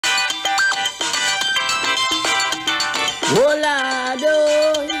Oh Lord,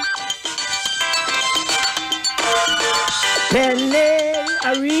 oh. Penny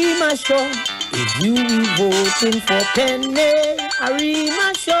Arima show. If you be voting for Penny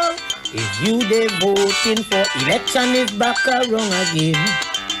Arima show. If you dey voting for election is back around again.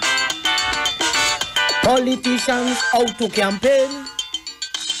 Politicians out to campaign.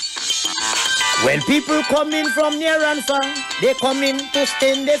 When people coming from near and far, they come in to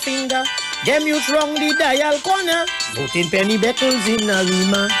stain their finger. Them youth wrong the dial corner. Voting Penny Beckles in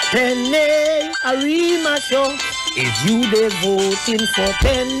Arima. Penny Arima show. If you they voting for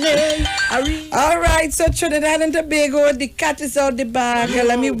Penny Arima. All right, so Trinidad and Tobago, the cat is out the bag.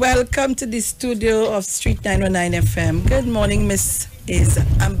 Let me welcome to the studio of Street 909 FM. Good morning, Miss is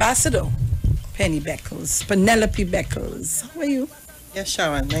Ambassador Penny Beckles, Penelope Beckles. How are you? Yes,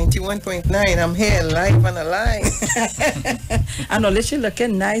 Sharon, 91.9. I'm here, live and alive. And only she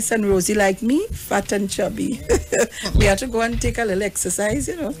looking nice and rosy like me, fat and chubby. We have to go and take a little exercise,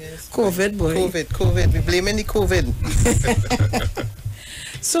 you know. Yes, COVID, boy. COVID. We're blaming the COVID.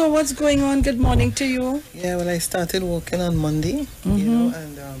 So what's going on? Good morning to you. Yeah, well, I started working on Monday, you know,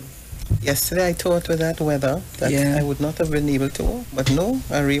 and yesterday I thought with that weather that I would not have been able to work. But no,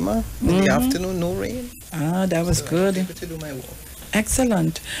 Arima, in the afternoon, no rain. Ah, that was good. I was able to do my work.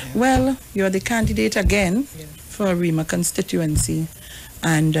 Excellent. Yeah. Well, you're the candidate again for Arima constituency.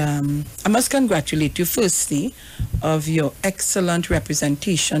 And I must congratulate you firstly of your excellent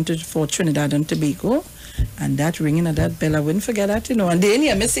representation for Trinidad and Tobago. And that ringing of that bell, I wouldn't forget that, you know. And they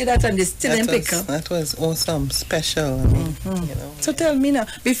hear me say that and they still in pick up. That was awesome, special. I mean, you know. So tell me now,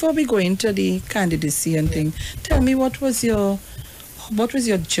 before we go into the candidacy and thing, tell me what was your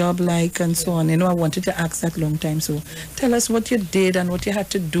job like and so on. You know, I wanted to ask that long time. So tell us what you did and what you had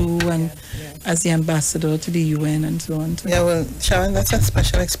to do and as the ambassador to the UN and so on. So. Yeah, well, Sharon, that's a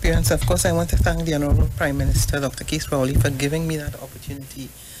special experience. Of course, I want to thank the Honorable Prime Minister, Dr. Keith Rowley, for giving me that opportunity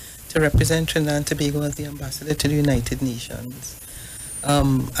to represent Trinidad and Tobago as the ambassador to the United Nations.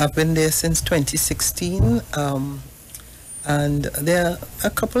 I've been there since 2016. And there are a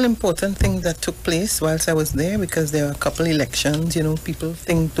couple important things that took place whilst I was there, because there are a couple elections. You know, people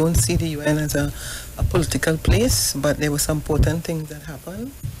don't see the UN as a political place, but there were some important things that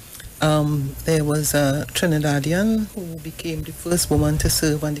happened. There was a Trinidadian who became the first woman to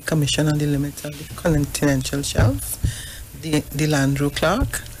serve on the Commission on the Limits of the Continental Shelf, the Landreau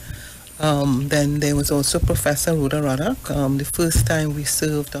Clark. Then there was also Professor Rhoda Roddock, the first time we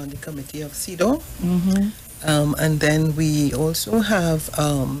served on the Committee of CEDAW. And then we also have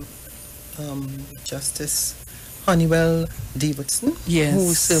Justice Honeywell Davidson, who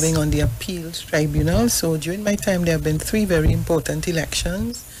is serving on the Appeals Tribunal. So during my time, there have been 3 very important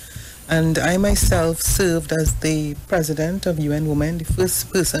elections. And I myself served as the president of UN Women, the first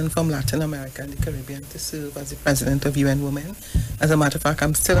person from Latin America and the Caribbean to serve as the president of UN Women. As a matter of fact,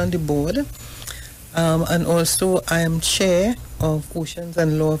 I'm still on the board. And also, I am chair of Oceans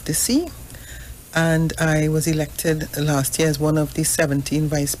and Law of the Sea. And I was elected last year as one of the 17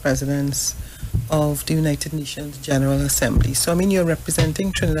 vice presidents of the United Nations General Assembly. So, I mean, you're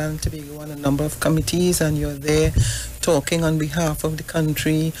representing Trinidad and Tobago on a number of committees, and you're there talking on behalf of the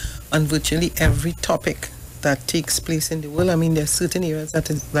country on virtually every topic that takes place in the world. I mean, there are certain areas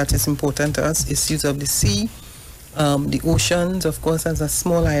that is important to us, issues of the sea, the oceans, of course, as a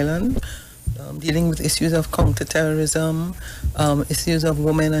small island, dealing with issues of counterterrorism, issues of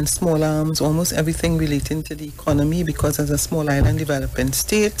women and small arms, almost everything relating to the economy, because as a small island developing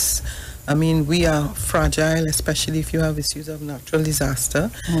states, I mean, we are fragile, especially if you have issues of natural disaster.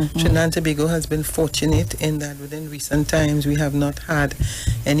 Trinidad and Tobago has been fortunate in that within recent times we have not had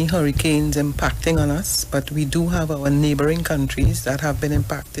any hurricanes impacting on us, but we do have our neighboring countries that have been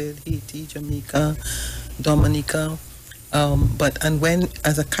impacted: Haiti, Jamaica, Dominica. And when,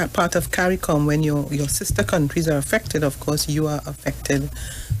 as a part of CARICOM, when your sister countries are affected, of course, you are affected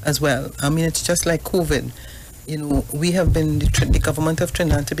as well. I mean, it's just like COVID. You know, we have been, the government of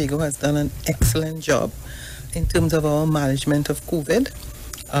Trinidad and Tobago has done an excellent job in terms of our management of COVID.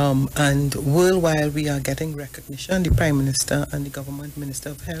 And worldwide, we are getting recognition, the Prime Minister and the Government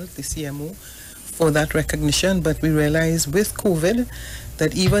Minister of Health, the CMO, for that recognition. But we realize with COVID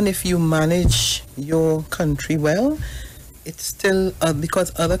that even if you manage your country well, it's still,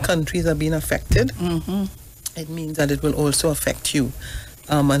 because other countries are being affected, it means that it will also affect you.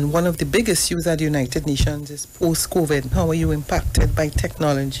 And one of the big issues at the United Nations is post-COVID. How are you impacted by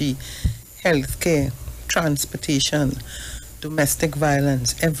technology, healthcare, transportation, domestic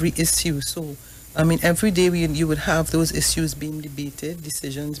violence, every issue? So, I mean, every day you would have those issues being debated,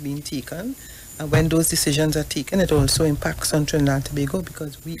 decisions being taken. when those decisions are taken, it also impacts on Trinidad and Tobago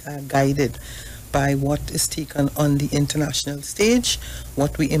because we are guided by what is taken on the international stage,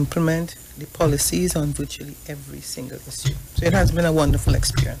 what we implement, the policies on virtually every single issue. So it has been a wonderful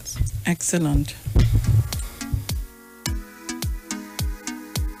experience. Excellent.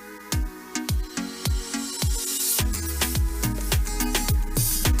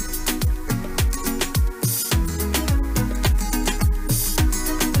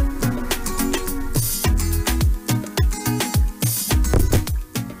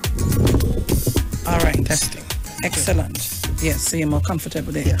 Testing. Excellent. Yes, so you're more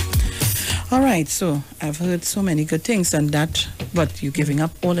comfortable there. Yeah. All right, so I've heard so many good things on that, but you're giving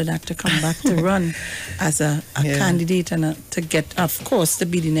up all of that to come back to run as a candidate and to get, of course, to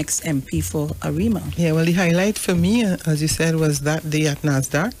be the next MP for Arima. Yeah, well, the highlight for me, as you said, was that day at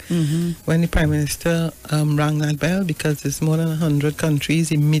NASDAQ when the Prime Minister rang that bell, because there's more than 100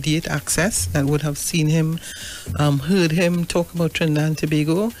 countries, immediate access that would have seen him, heard him talk about Trinidad and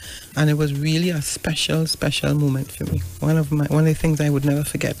Tobago, and it was really a special moment for me. One of the things I would never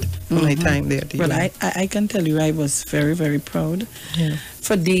forget from my time there. Well, I can tell you, I was very, very proud. Yeah.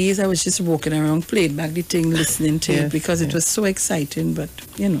 For days, I was just walking around, playing back the thing, listening to it, because it was so exciting. But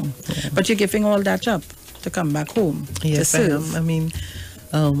but you're giving all that up to come back home to serve. I mean,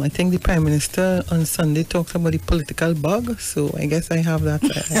 I think the Prime Minister on Sunday talked about the political bug, so I guess I have that.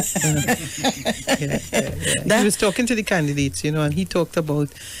 He was talking to the candidates, and he talked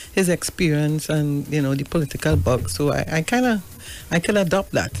about his experience and, the political bug. So I can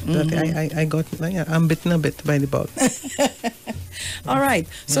adopt that. I'm bitten a bit by the bug. All right.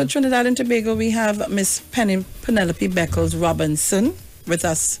 So Trinidad and Tobago, we have Miss Penelope Beckles Robinson with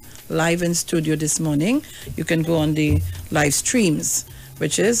us live in studio this morning. You can go on the live streams,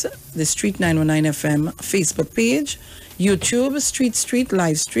 which is the Street 919 FM Facebook page, YouTube, Street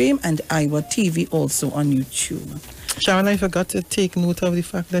live stream, and Iwer TV also on YouTube. Sharon, I forgot to take note of the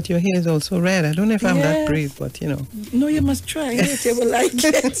fact that your hair is also red. I don't know if I'm that brave, but No, you must try it. You will like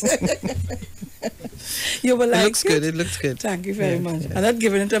it. You will like it. It looks good. Thank you very much. I'm not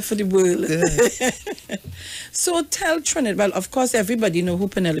giving it up for the world. Yeah. So tell Trinidad, well, of course, everybody know who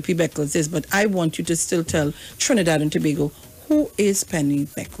Penelope Beckles is, but I want you to still tell Trinidad and Tobago, who is Penny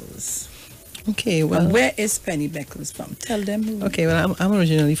Beckles? Okay, well... And where is Penny Beckles from? Tell them who. Okay, well, I'm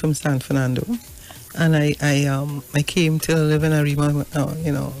originally from San Fernando. And I came to live in Arima,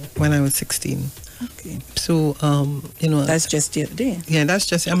 when I was 16. Okay. So, That's just the other day. Yeah, that's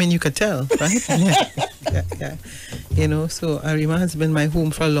just, you could tell, right? yeah. So Arima has been my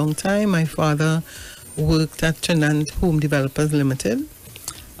home for a long time. My father worked at Trinidad Home Developers Limited.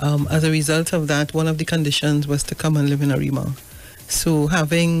 As a result of that, one of the conditions was to come and live in Arima. So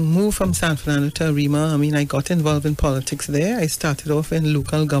having moved from San Fernando to Arima, I got involved in politics there. I started off in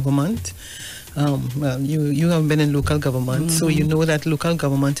local government. Well, you have been in local government, so you know that local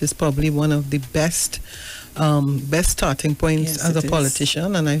government is probably one of the best starting points as a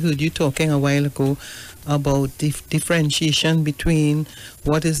politician. And I heard you talking a while ago about the differentiation between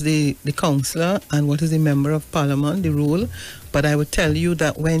what is the councillor and what is the member of parliament, the role. But I would tell you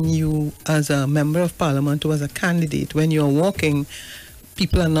that when you, as a member of parliament or as a candidate, when you're walking,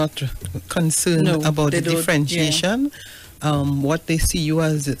 people are not concerned about the differentiation. What they see you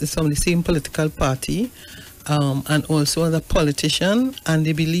as is from the same political party, and also as a politician, and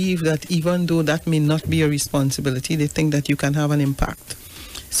they believe that even though that may not be a responsibility, they think that you can have an impact.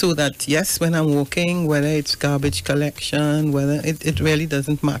 So that, yes, when I'm walking, whether it's garbage collection, whether it really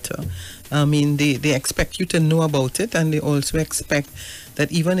doesn't matter. They expect you to know about it, and they also expect that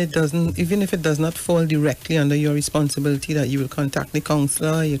even if it does not fall directly under your responsibility, that you will contact the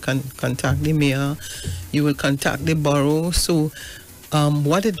councillor, you can contact the mayor, you will contact the borough. So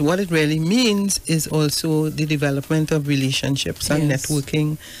what it really means is also the development of relationships and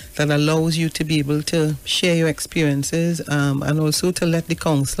networking that allows you to be able to share your experiences, and also to let the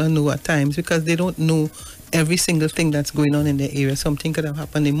councillor know at times, because they don't know every single thing that's going on in their area. Something could have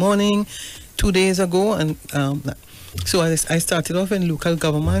happened in the morning, 2 days ago, and so I started off in local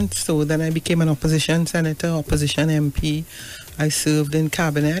government. So then I became an opposition senator, opposition MP. I served in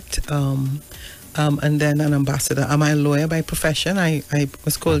cabinet, and then an ambassador. I'm a lawyer by profession. I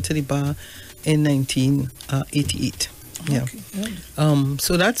was called to the bar in 1988. Yeah. Okay.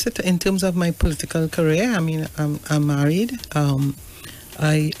 So that's it in terms of my political career. I'm married.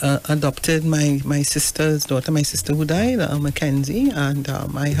 I adopted my sister's daughter, my sister who died, Mackenzie, and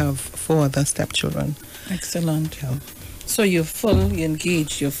I have 4 other stepchildren. Excellent. Yeah. So you're fully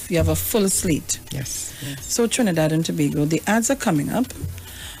engaged. You have a full slate. Yes. So Trinidad and Tobago, the ads are coming up.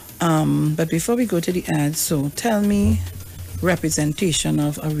 But before we go to the ads, so tell me representation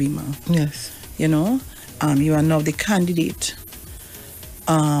of Arima. Yes. you know. You are now the candidate.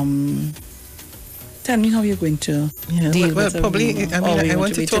 Tell me how you're going to deal with probably, I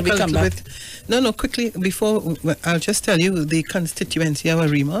want to talk a little bit. No, quickly, before, I'll just tell you the constituency of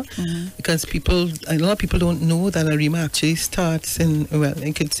Arima, because a lot of people don't know that Arima actually starts in, well,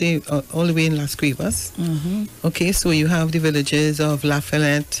 I could say all the way in Las Cuevas. Okay, so you have the villages of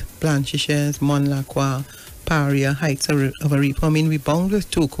Lafayette, Blanchishes, Monlacqua, Paria, Heights of Arima. I mean, we bound with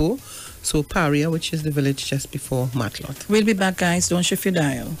Toko, so Paria, which is the village just before Matlot. We'll be back, guys. Don't shift your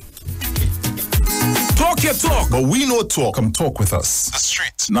dial. Talk your talk, but we know talk. Come talk with us. The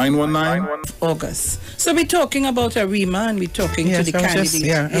Street 919 August. So we're talking about Arima and we're talking to the candidates.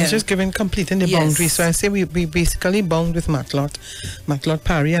 I was just completing the boundary. So I say we basically bound with Matlot,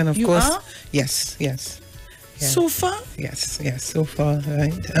 Paria, and of course, yes. So far? Yes, so far,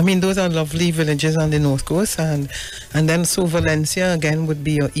 right? I mean, those are lovely villages on the north coast, and then so Valencia again would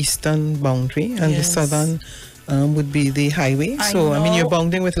be your eastern boundary, and the southern would be the highway. I mean, you're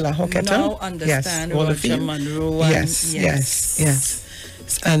bounding with La Hoqueta. Now understand all of you. Monroe. Yes.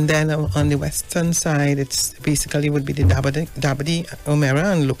 And then on the western side, it's basically would be the Dabadi,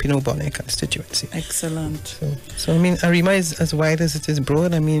 Omera, and Lupino Bonnet constituency. Excellent. So I mean, Arima is as wide as it is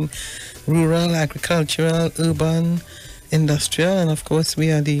broad. I mean, rural, agricultural, urban, industrial, and of course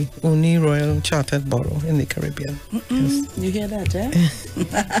we are the only royal chartered borough in the Caribbean. Yes. You hear that, eh?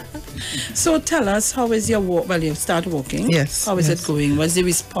 So tell us, how is your walk? Well, you start walking. Yes. How is it going? What's the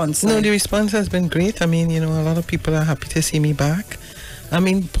response? No, the response has been great. I mean, a lot of people are happy to see me back. I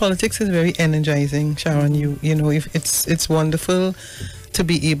mean, politics is very energizing, Sharon. You know, if it's wonderful to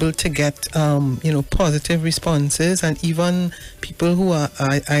be able to get positive responses, and even people who are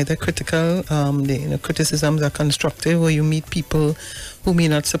either critical, the criticisms are constructive, or you meet people who may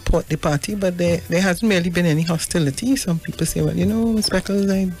not support the party, but there hasn't really been any hostility. Some people say, well, Ms. Beckles,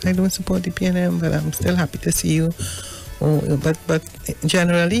 I don't support the PNM, but I'm still happy to see you. But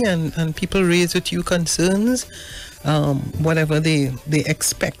generally, and people raise with you concerns, whatever they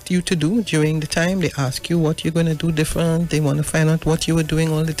expect you to do during the time. They ask you what you're going to do different. They want to find out what you were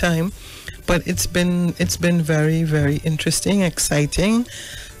doing all the time. But it's been very, very interesting, exciting,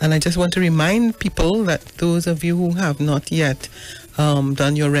 and I just want to remind people that those of you who have not yet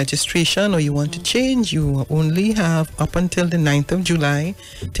done your registration, or you want to change, you only have up until the 9th of July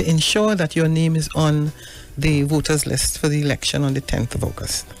to ensure that your name is on the voters list for the election on the 10th of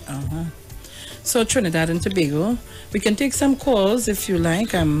August. So Trinidad and Tobago, we can take some calls if you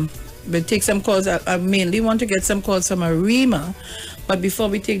like. We'll take some calls. I mainly want to get some calls from Arima, but before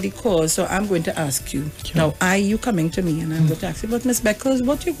we take the calls, so I'm going to ask you. Sure. Now, you coming to me, and I'm going to ask you, but Ms. Beckles,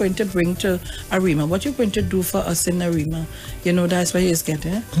 what you're going to bring to Arima? What you're going to do for us in Arima? That's what you're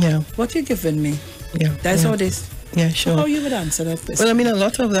getting. Yeah. What you giving me? Yeah. That's how it is. Yeah, sure. So how you would answer that question? Well, I mean, a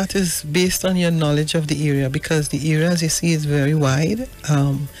lot of that is based on your knowledge of the area, because the area, as you see, is very wide.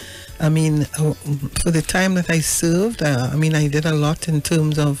 I mean, for the time that I served, I did a lot in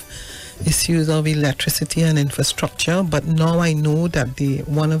terms of issues of electricity and infrastructure, but now I know that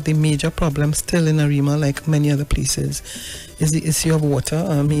one of the major problems still in Arima, like many other places, is the issue of water.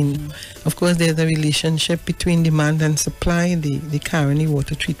 I mean, of course, there's a relationship between demand and supply. The Caroni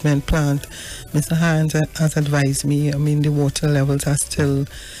water treatment plant, Mr. Hines has advised me, I mean, the water levels are still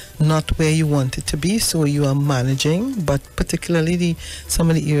not where you want it to be, so you are managing, but particularly some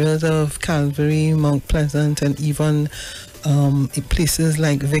of the areas of Calvary, Mount Pleasant, and even places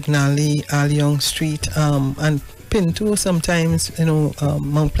like Vignali, Alliong Street, and Pinto sometimes,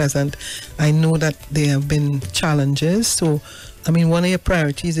 Mount Pleasant, I know that there have been challenges. So, I mean, one of your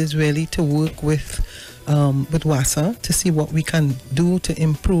priorities is really to work with WASA to see what we can do to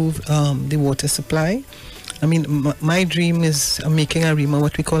improve the water supply. I mean, my dream is making Arima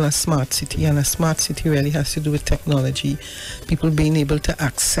what we call a smart city, and a smart city really has to do with technology. People being able to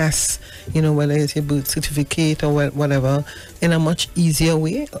access, whether it's a birth certificate or whatever, in a much easier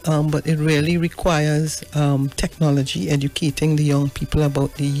way. But it really requires technology, educating the young people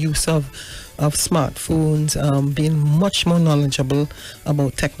about the use of smartphones, being much more knowledgeable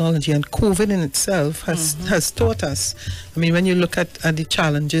about technology. And COVID in itself has taught us. I mean, when you look at the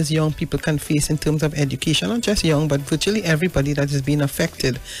challenges young people can face in terms of education, not just young, but virtually everybody that has been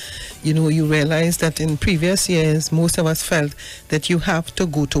affected, you realize that in previous years, most of us felt that you have to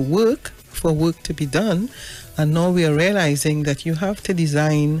go to work for work to be done. And now we are realizing that you have to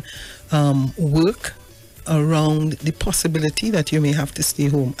design work around the possibility that you may have to stay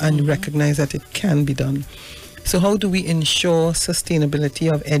home, and recognize that it can be done. So how do we ensure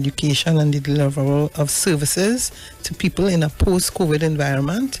sustainability of education and the delivery of services to people in a post-COVID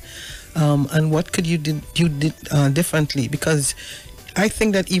environment? And what could you do differently? Because I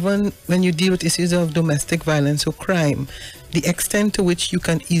think that even when you deal with issues of domestic violence or crime, the extent to which you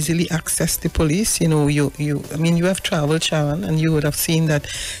can easily access the police, you know, you have traveled, Sharon, and you would have seen that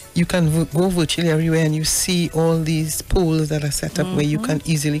you can go virtually everywhere and you see all these poles that are set up where you can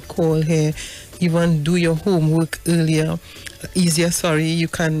easily call here, even do your homework easier, you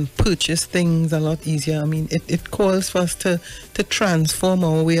can purchase things a lot easier. I mean, it calls for us to transform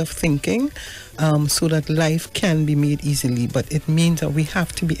our way of thinking so that life can be made easily, but it means that we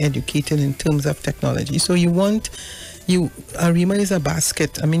have to be educated in terms of technology. So Arima is a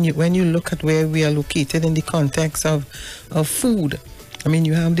basket. I mean, when you look at where we are located in the context of food, I mean,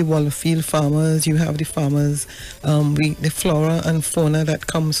 you have the Wallerfield farmers, you have the farmers, the flora and fauna that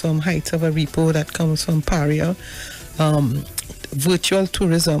comes from Heights of Aripo, that comes from Paria, virtual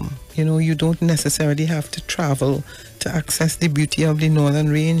tourism. You know, you don't necessarily have to travel to access the beauty of the Northern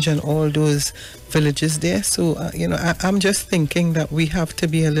Range and all those villages there. So, I'm just thinking that we have to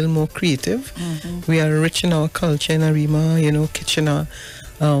be a little more creative. We are rich in our culture in Arima, Kitchener,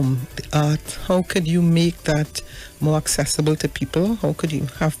 the art. How could you make that more accessible to people? How could you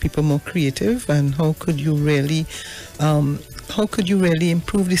have people more creative? And how could you really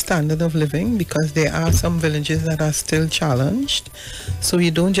improve the standard of living? Because there are some villages that are still challenged. So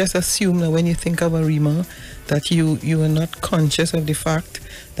you don't just assume that when you think of Arima that you are not conscious of the fact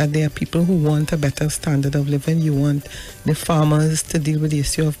that there are people who want a better standard of living. You want the farmers to deal with the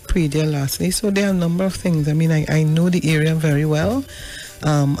issue of pradia lastly. So there are a number of things. I mean, I know the area very well.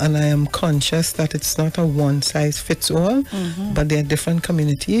 And I am conscious that it's not a one-size-fits-all, but there are different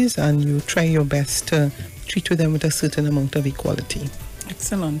communities, and you try your best to treat them with a certain amount of equality.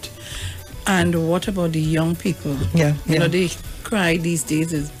 Excellent. And what about the young people? Yeah. You know, they cry these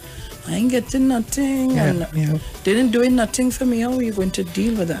days is, I ain't getting nothing, and they didn't do nothing for me. How are you going to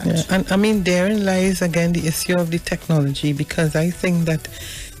deal with that? Yeah. And I mean, therein lies again the issue of the technology, because I think that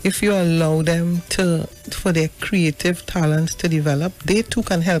if you allow them for their creative talents to develop, they too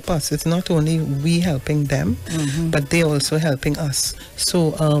can help us. It's not only we helping them, but they also helping us.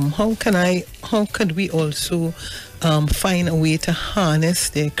 So how could we also find a way to harness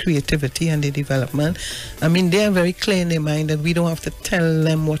their creativity and their development? I mean, they are very clear in their mind that we don't have to tell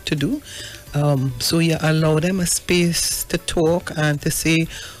them what to do. So you allow them a space to talk and to say,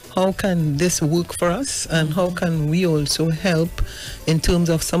 how can this work for us, and how can we also help in terms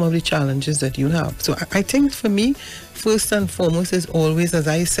of some of the challenges that you have? So I think for me, first and foremost is always, as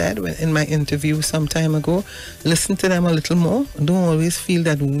I said in my interview some time ago, listen to them a little more. Don't always feel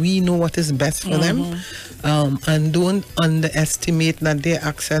that we know what is best for them, and don't underestimate that their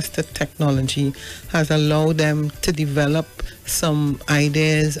access to technology has allowed them to develop some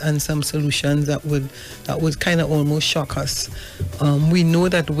ideas and some solutions that would kind of almost shock us. We know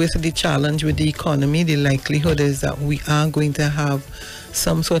that with the challenge with the economy, the likelihood is that we are going to have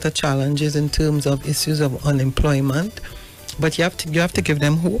some sort of challenges in terms of issues of unemployment, but you have to give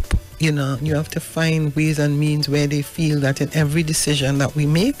them hope. You know, you have to find ways and means where they feel that in every decision that we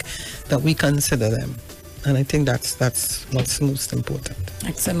make, that we consider them. And I think that's what's most important.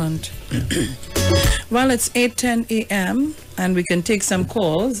 Excellent. Well, it's 8:10 a.m. and we can take some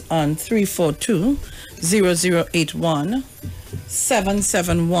calls on 342-0081,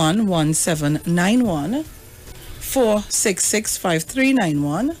 771-1791,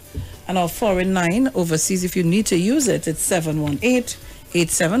 466-5391, and our foreign line overseas, if you need to use it, it's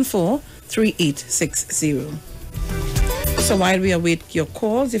 718-874-3860. So while we await your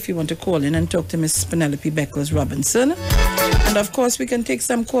calls, if you want to call in and talk to Miss Penelope Beckles Robinson, and of course we can take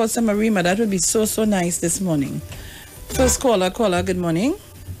some calls from Arima, that would be so nice this morning. First caller, good morning.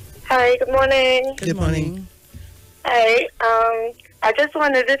 Hi, good morning. Good morning. Hi, I just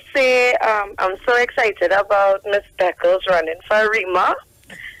wanted to say I'm so excited about Miss Beckles running for Arima.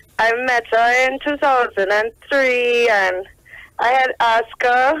 I met her in 2003, and I had asked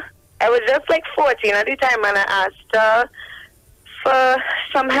her, I was just like 14 at the time, and I asked her for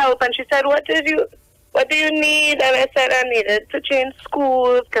some help, and she said, what do you need? And I said I needed to change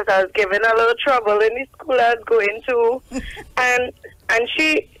schools because I was giving a little trouble in the school I was going to. and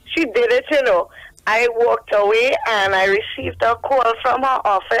she did it, you know. I walked away and I received a call from her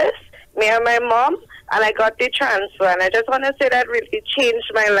office, me and my mom, and I got the transfer. And I just want to say that really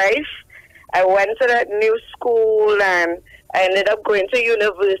changed my life. I went to that new school and I ended up going to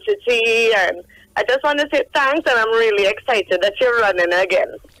university, and I just want to say thanks, and I'm really excited that you're running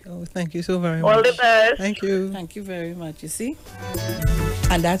again. Oh, thank you so very much. All the best. Thank you. Thank you very much, you see?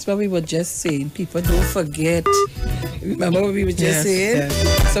 And that's what we were just saying. People don't forget. Remember what we were just saying?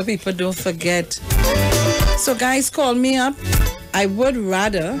 Yes. So people don't forget. So guys, call me up. I would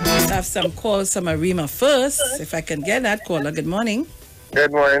rather have some calls from Arima first, if I can get that caller. Good morning.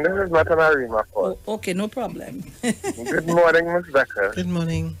 Good morning. This is Matanarima. Oh, okay, no problem. Good morning, Miss Becker. Good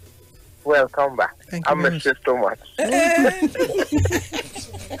morning. Welcome back. Thank you. I miss you so much. It's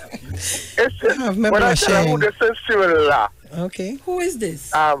just, when I tell you who this is, she will laugh. Okay. Who is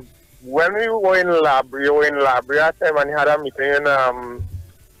this? When we were in Labria time and you had a meeting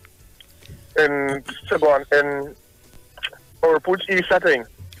in Orput East, I think.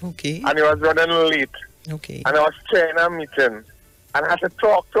 Okay. And he was running late. Okay. And I was chairing a meeting. And I had to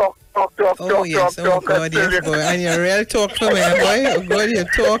talk. Oh, yes. Oh, God, yes, boy. And you really talk for me, boy. Oh, God,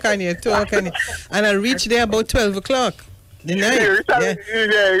 you talk. And I reached there about 12 o'clock. The night. You reached late.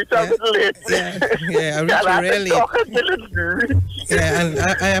 Yeah, I reached really late. Yeah, and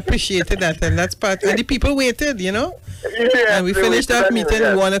I appreciated that. And that's part. And the people waited, you know? Yeah, and we finished that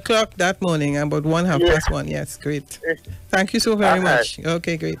meeting 1 o'clock that morning, about 1:30. Yes, great. Thank you so very much.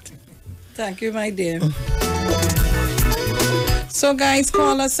 Okay, great. Thank you, my dear. So, guys,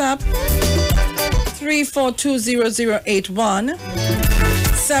 call us up 3420081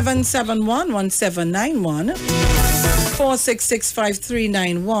 771-1791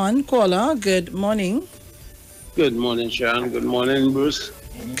 4665391. Caller, good morning. Good morning, Sharon. Good morning, Bruce.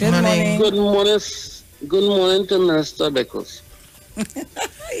 Good morning. Good morning. Good morning to Mr. Beckles.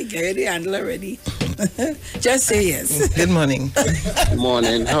 You get the handle already. Just say yes. Good morning. Good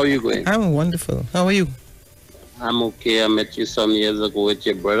morning. How are you going? I'm wonderful. How are you? I'm okay. I met you some years ago with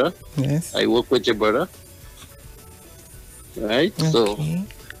your brother. Yes. I work with your brother. Right? Okay. So,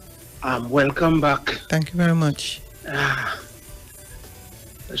 welcome back. Thank you very much.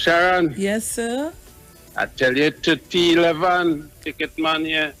 Sharon. Yes, sir. I tell you, 3011 ticket man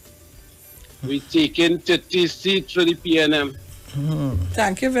here. We taking 30 seats for the PNM.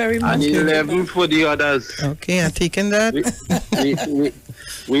 Thank you very much. And 11 for the others. Okay, I'm taking that.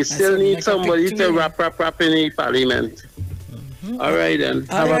 We still need somebody to wrap in the parliament. All right, then.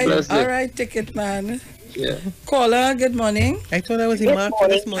 Have a blessed day. All right, ticket man. Yeah. Caller, good morning. I thought I was in Mark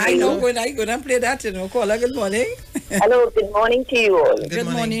this morning. I know, I'm going to play that, you know. Caller, good morning. Hello, good morning to you all. Good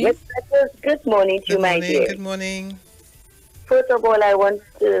morning. Good morning to you, my dear. Good morning. First of all, I want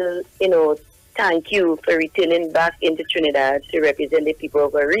to, thank you for returning back into Trinidad to represent the people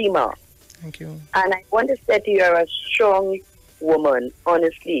of Arima. Thank you. And I want to say to you, you're a strong woman,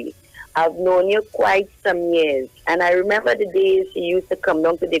 honestly. I've known you quite some years. And I remember the days you used to come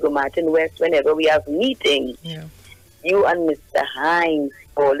down to Diego Martin West whenever we have meetings. Yeah. You and Mr. Hines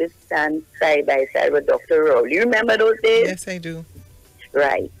always stand side by side with Dr. Roll. You remember those days? Yes, I do.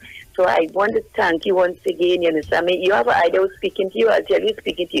 Right. So I want to thank you once again. You understand me? You have an idea of speaking to you. I'll tell you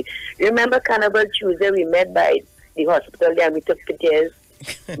speaking to you. Remember Carnival Tuesday we met by the hospital there and we took pictures?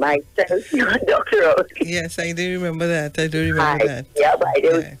 Myself, you and Dr. Ross. Yes, I do remember that. I do remember that. Yeah, but I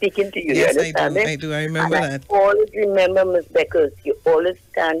was speaking to you. Yes, you understand I do. I remember that. I always remember, Ms. Beckles, you always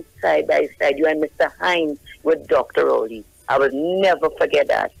stand side by side. You and Mr. Hines with Dr. Rowley. I will never forget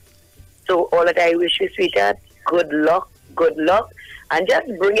that. So all that I wish you, sweetheart, good luck, and just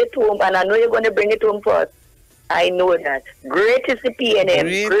bring it home. And I know you're going to bring it home for us. I know that. Great is the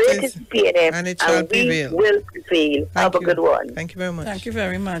PNM. Great is the PNM. And it shall prevail. We will prevail. Have a good one. Thank you very much. Thank you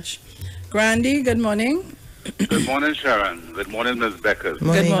very much. Grandy, good morning. Good morning, Sharon. Good morning, Ms. Beckles.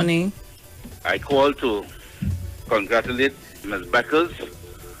 Good morning. I call to congratulate Ms. Beckles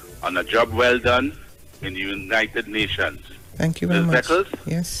on a job well done in the United Nations. Thank you very much. Ms. Beckles,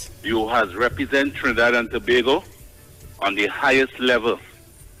 yes. You has represent Trinidad and Tobago on the highest level,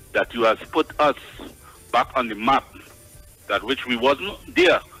 that you has put us back on the map, that which we wasn't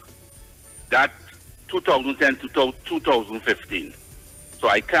there, that 2010 to 2015. So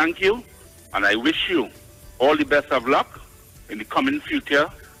I thank you, and I wish you all the best of luck in the coming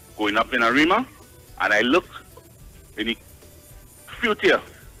future, going up in Arima, and I look in the future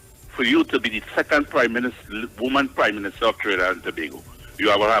for you to be the second woman Prime Minister of Trinidad and Tobago. You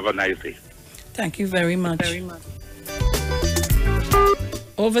will have a nice day. Thank you very much.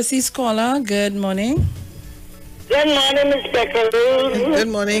 Overseas caller, good morning. Good morning, Ms. Beckles. Good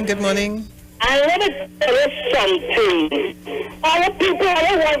morning, good morning. I want to tell you something. All the people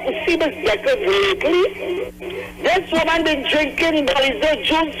I want to see Ms. Beckles lately, this woman been drinking Balizo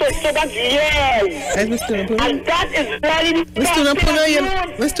juice for so much years. And that is very Mr.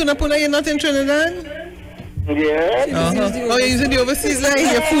 Napuna, you're not in Trinidad? Yeah. Oh, you're using the overseas line.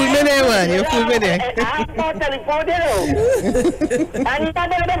 You're fool me there, man. You're fool me there. I'm not telephone, And you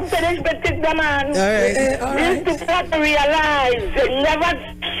never finish with it, man. All right. These people have to realize they never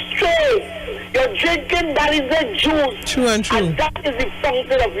straight. You're drinking that is the juice. True and true. And that is the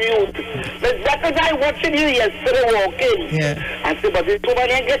fountain of youth. But that is I watching you yesterday walking. Yeah. I said, but this woman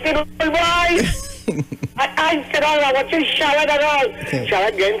ain't getting old, boy. I said, all I want to Sharon at all.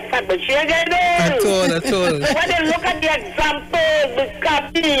 Sharon getting fat, but she ain't getting old. At all. So when they look at the example, the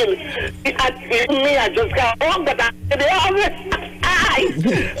Captain, me, I just got wrong, but I said,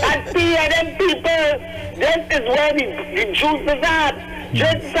 and PNM people, this is where the juice is at.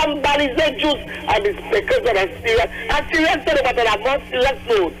 Drink somebody's juice, and it's because of a serious. I'm serious to but I'm not serious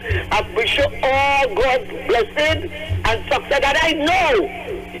food. I wish you all God's blessing and success, and I know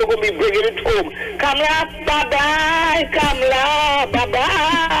you're going to be bringing it home. Kamla, bye-bye. Kamla,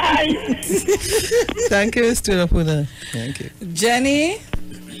 bye-bye. Thank you, Mr. Rapuna. Thank you. Jenny?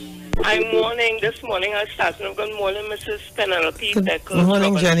 This morning I started with good morning, Mrs. Penelope Beckles. Good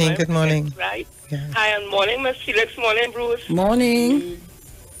morning, Jenny. Good morning. Right. Yeah. Hi, and morning, Miss Felix. Morning, Bruce. Morning.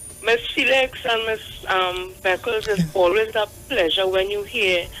 Miss Felix and Miss Beckles, it's always a pleasure when you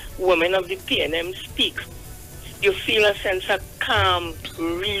hear women of the PNM speak. You feel a sense of calm,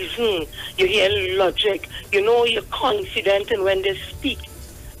 reason. You hear logic. You know you're confident in when they speak.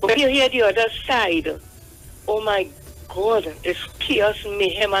 But when you hear the other side, oh my God, it's chaos,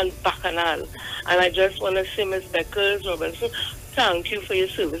 mayhem, and bacchanal. And I just want to say, Miss Beckles Robinson, thank you for your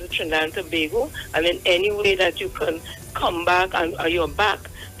service to Trinidad and Tobago. And in any way that you can come back and you're back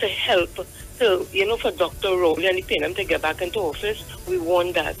to help, to, for Dr. Rowley and the PNM to get back into office, we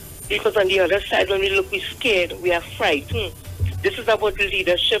want that. Because on the other side, when we look, we're scared, we are frightened. This is about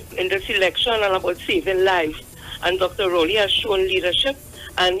leadership in this election and about saving lives. And Dr. Rowley has shown leadership,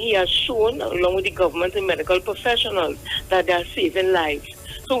 and he has shown, along with the government and medical professionals, that they are saving lives.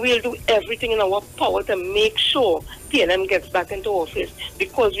 So we'll do everything in our power to make sure PNM gets back into office,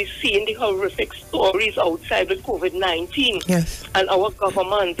 because we're seeing the horrific stories outside with COVID-19. Yes. And our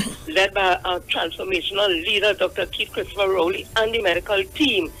government, led by our transformational leader, Dr. Keith Christopher Rowley, and the medical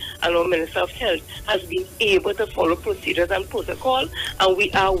team, and our Minister of Health, has been able to follow procedures and protocol, and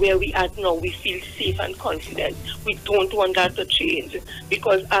we are where we are now. We feel safe and confident. We don't want that to change,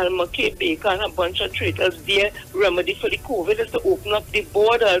 because Alma K. Baker and a bunch of traitors, their remedy for the COVID is to open up the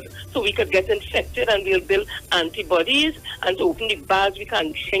borders so we could get infected and we'll build antibodies, and to open the bars we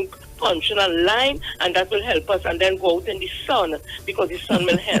can drink punch and lime, and that will help us, and then go out in the sun, because the sun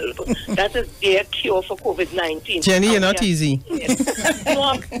will help. That is their cure for COVID-19. Jenny, you're not easy.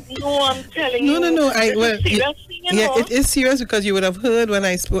 No, I'm telling you. No. It is serious, because you would have heard when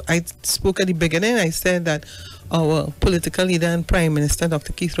I spoke at the beginning. I said that our political leader and Prime Minister,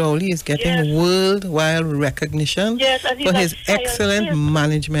 Dr. Keith Rowley, is getting worldwide recognition for his excellent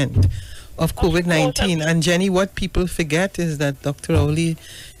management of COVID-19. And Jenny, what people forget is that Dr. Rowley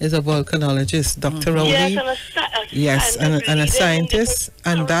is a volcanologist. Dr. Rowley, and a scientist,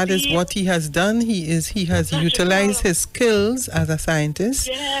 and that is what he has done. He has utilized his skills as a scientist.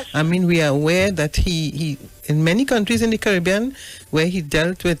 Yes. I mean, we are aware that he in many countries in the Caribbean where he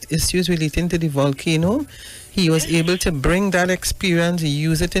dealt with issues relating to the volcano, he was able to bring that experience,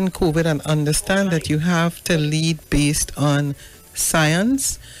 use it in COVID, and understand that you have to lead based on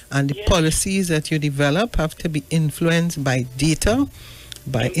science, and the policies that you develop have to be influenced by data,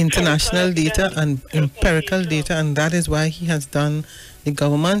 by international data and empirical data, and that is why he has done, the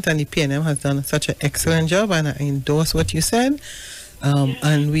government and the PNM has done such an excellent job, and I endorse what you said.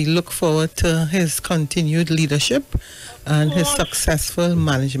 And we look forward to his continued leadership and his successful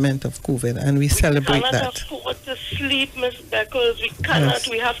management of COVID, and we celebrate that. We cannot afford to sleep, Miss Beckles. We cannot. Yes.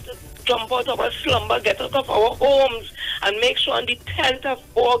 We have to jump out of our slumber, get out of our homes, and make sure on the 10th of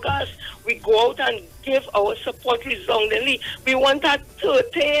August we go out and give our support resoundingly. We want that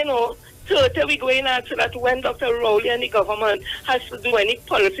 13 or 30 we go in at, so that when Dr. Rowley and the government has to do any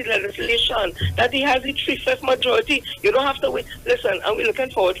policy legislation, that he has the 3/5 majority. You don't have to wait. Listen, and we're looking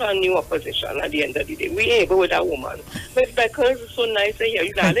forward to a new opposition at the end of the day. We're able with that woman. Miss Beckles, it's so nice to hear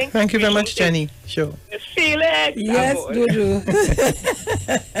you, darling. Thank you very much, Jenny. Sure. Miss Felix. Yes, Dudu.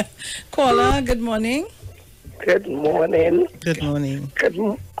 Caller, good morning. Good morning. Good morning. Good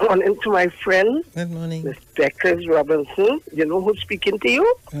morning to my friend. Good morning. Miss Beckles Robinson. You know who's speaking to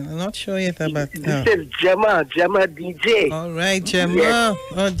you? I'm not sure yet about This is Gemma DJ. All right, Gemma. Yes.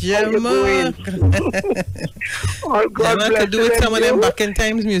 Oh, Gemma. Oh, God Gemma could do with some of them back in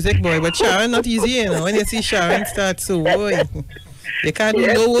times music, boy. But Sharon, not easy, you know. When you see Sharon start, so boy, you can't do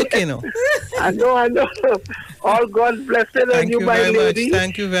no work, you know. I know. All God's blessing on you, my lady.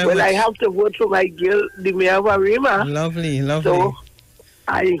 Thank you very much. Well, I have to vote for my girl, the Mayor of Arima. Lovely. So,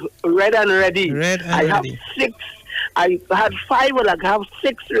 I read and ready. I have 6. I had 5, and I have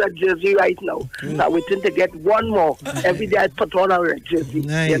 6 red jersey right now. So I'm waiting to get one more. Every day I put on a red jersey.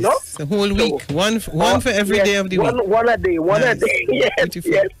 Nice. You know? The whole week. One for every day of the week. One a day. One a day.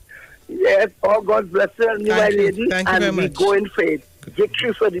 Yes. All God's blessing on you, my lady. Thank you and very we much. go in faith.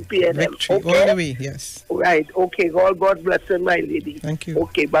 Victory for the PNM. Victory, okay? all the way, yes. Right, okay. God bless you, my lady. Thank you.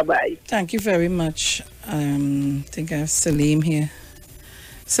 Okay, bye-bye. Thank you very much. I think I have Salim here.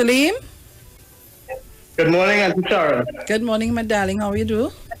 Salim? Good morning, Auntie Sharon. Good morning, my darling. How are you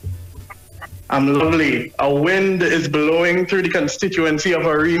doing? I'm lovely. A wind is blowing through the constituency of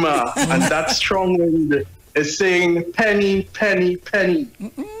Arima, and that strong wind is saying, penny, penny, penny.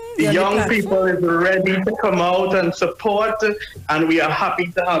 The young people is ready to come out and support, and we are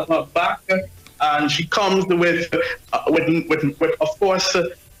happy to have her back. And she comes with of course,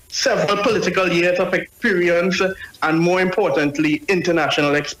 several political years of experience, and more importantly,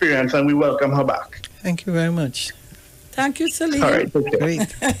 international experience, and we welcome her back. Thank you very much. Thank you, Salim. All right, okay.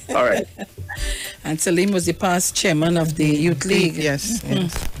 Great. All right. And Salim was the past chairman of the Youth League. Yes,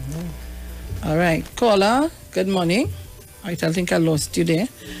 yes. All right. Caller, good morning. I think I lost you there.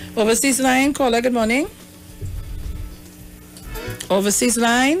 Overseas line, caller, good morning. Overseas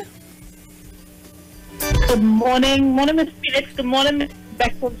line. Good morning. Morning, Ms. Felix. Good morning, Ms.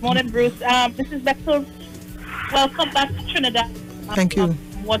 Beckles. Morning, Bruce. This is Beckles. Welcome back to Trinidad. Thank you.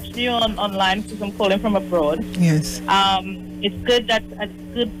 I'm watching you online because I'm calling from abroad. Yes. It's good that a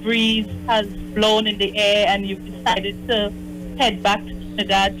good breeze has blown in the air and you've decided to head back to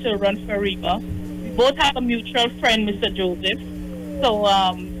Trinidad to run for Reba. We both have a mutual friend, Mr. Joseph. So,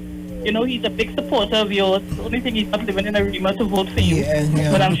 he's a big supporter of yours. The only thing he's not living in Arima to vote for you.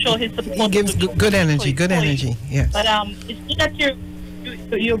 Yeah. But I'm sure his support He gives good energy, yes. But it's good that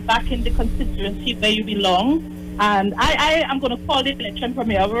you're back in the constituency where you belong. And I am going to call this election from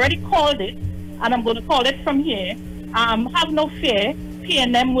here. I've already called it, and I'm going to call it from here. Have no fear.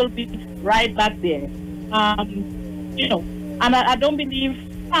 PNM will be right back there. And I don't believe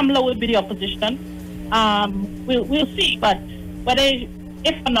Pamela will be the opposition. We'll see, but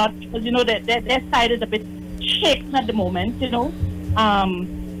if or not, because their side is a bit shaken at the moment.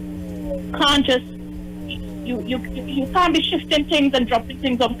 Can't just you can't be shifting things and dropping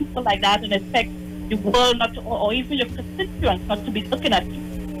things on people like that and expect the world not to, or even your constituents not to be looking at you.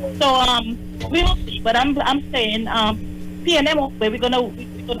 So we will see. But I'm saying PNM, we're gonna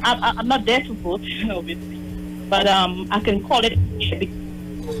I'm not there to vote, obviously, but I can call it.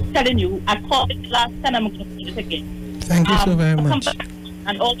 Telling you, I called it last time. I'm going to call it again. Thank you so very much.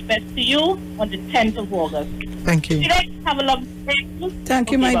 And all the best to you on the 10th of August. Thank you. Have a lovely day.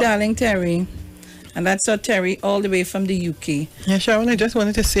 Thank you, my darling Terry. And that's our Terry all the way from the UK. Yeah, Sharon, I just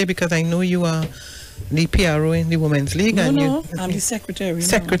wanted to say, because I know you are the PRO in the Women's League. No, I'm the secretary.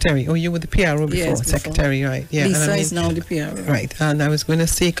 Secretary. Oh, you were the PRO before. Yes, before. Secretary, right. Yeah. Lisa is now the PRO. Right. And I was going to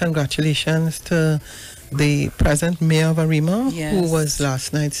say congratulations to the present mayor of Arima, who was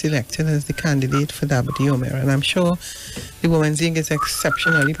last night selected as the candidate for Deputy Mayor. And I'm sure the Women's League is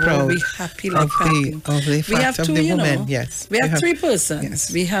exceptionally proud of the fact of the women. Yes. We have three persons.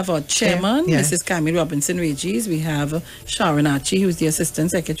 Yes. We have our chairman, Mrs. Camille Robinson-Regis. We have Sharon Archie, who's the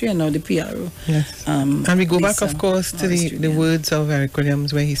assistant secretary, and now the PRO. Yes. And we go back, of course, to the words of Eric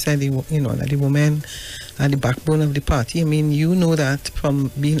Williams, where he said, that the women are the backbone of the party. I mean, you know that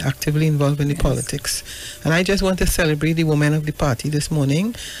from being actively involved in the politics. And I just want to celebrate the women of the party this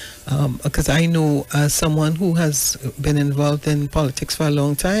morning, because I know, as someone who has been involved in politics for a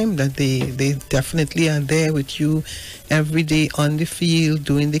long time, that they definitely are there with you every day on the field,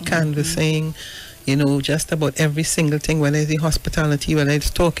 doing the canvassing, just about every single thing, whether it's the hospitality, whether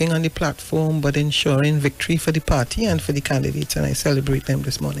it's talking on the platform, but ensuring victory for the party and for the candidates. And I celebrate them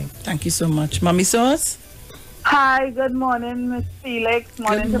this morning. Thank you so much. Mommy Sauce? Hi, good morning, Miss Felix.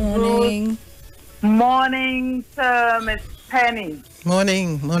 Morning to Bruce. Morning to Miss Penny.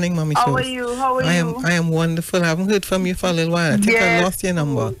 Morning, Mommy Sauce. How are you? I am wonderful. I haven't heard from you for a little while. I think I lost your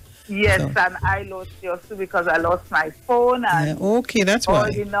number. Yes, and I lost yours too because I lost my phone. And okay, that's why.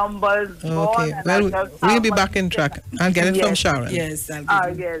 All the numbers. Okay, well, we'll be back in track. I'll get it from Sharon. Yes,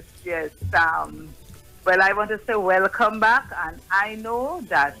 yes. Well, I want to say welcome back, and I know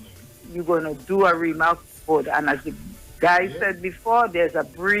that you're going to do a remark good. And as the guy said before, there's a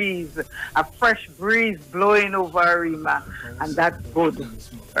breeze, a fresh breeze blowing over Arima, and that's good,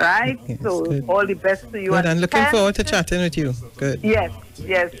 right? Yes, so good. All the best to you. Good, and looking forward to chatting with you. Good. Yes,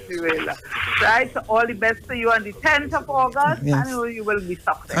 we will. Right, so all the best to you on the 10th of August, and you will be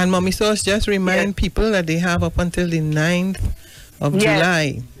successful. And Mommy Sauce, just remind people that they have up until the 9th of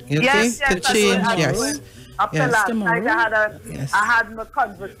July, to change, After last night, I had my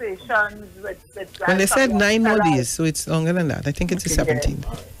conversations with well, they said 9 more days, so it's longer than that. I think it's the 17th.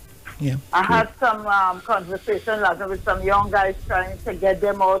 Yeah. I had some conversations last night with some young guys trying to get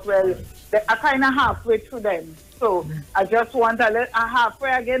them out. Well, I kind of halfway through them. So I just want to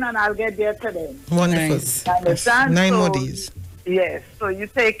halfway again, and I'll get there to them. Wonderful. Nice. Understand? 9 more days. Yes, so you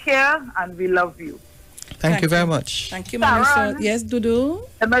take care and we love you. Thank you very much. Thank you, Marissa. Yes, Dudu?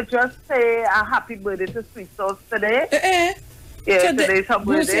 Let me just say a happy birthday to Sweet Sauce today. Yeah, today's her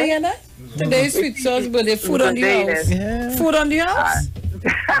birthday. Who's saying that? Today's Sweet Sauce birthday. Food on the house. Yeah. Food on the house?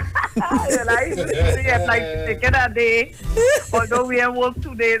 Like taking a day. Although we have worked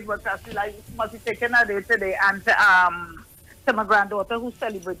 2 days, but I feel like must be taking a day today. And to my granddaughter who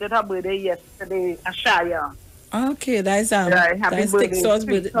celebrated her birthday yesterday, Sharon. Okay, that's happy birthday. Texas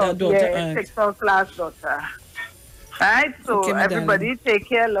with the daughter. Yeah, Texas class daughter. Right, so Okay, everybody take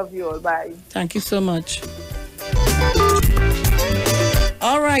care. Love you all. Bye. Thank you so much.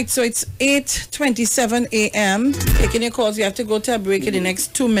 All right, so it's 8:27 a.m. Taking your calls. You have to go to a break in the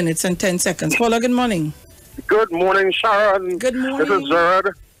next 2 minutes and 10 seconds. Caller, good morning. Good morning, Sharon. Good morning. This is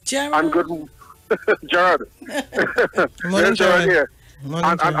Jared. Jared. And good Jared. Good morning, Jared here.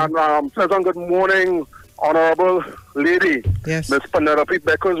 Morning, and pleasant good morning, Honorable Lady, yes, Miss Penelope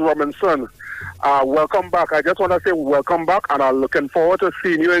Beckles Robinson. Welcome back. I just want to say welcome back, and I'm looking forward to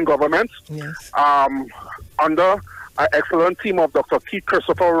seeing you in government. Yes. Under an excellent team of Dr. T.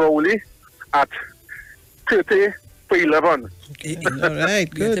 Christopher Rowley at 30 for 11. All right,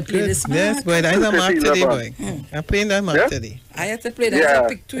 good. Yes, boy, that's a mark today, boy. I'm playing that mark today. I have to play that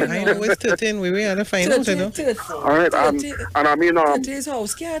pick too. I know it's 13. We had to find out, you know. All right, and I mean, 30 is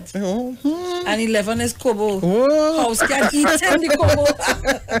house cat, and 11 is Kobo. House cat eat 10 the Kobo.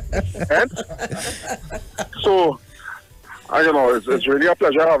 So, you know, it's really a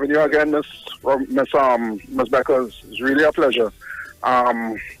pleasure having you again, Miss Beckles. It's really a pleasure.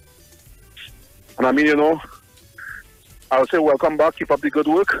 And I mean, you know, I'll say welcome back. Keep up the good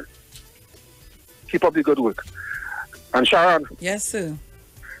work. Keep up the good work. And Sharon. Yes, sir.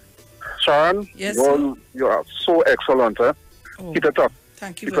 Sharon. Yes, you are so excellent. Keep it up.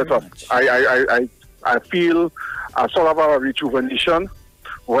 Thank you Keep very it up. much. I feel a sort of a rejuvenation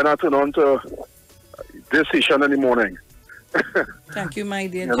when I turn on to this session in the morning. Thank you, my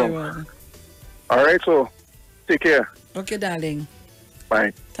dear You know. Gerald. All right, so take care. Okay, darling.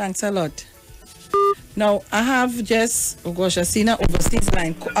 Bye. Thanks a lot. Now, I have just, oh gosh, I seen an overseas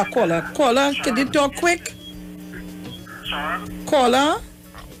line. A caller. Caller, can you talk quick? Caller?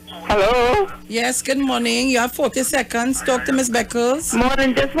 Hello? Yes, good morning. You have 40 seconds. Talk to Miss Beckles.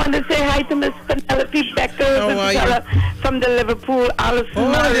 Morning. Just want to say hi to Miss Penelope Beckles from the Liverpool,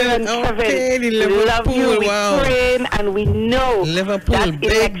 Alison, Mary, and Kevin. The We love you. Liverpool, We wow. praying and we know Liverpool, that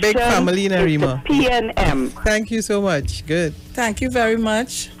big family in Arima. PNM. Thank you so much. Good. Thank you very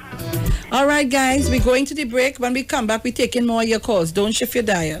much. All right, guys, we're going to the break. When we come back, we're taking more of your calls. Don't shift your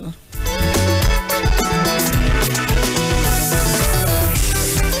dial.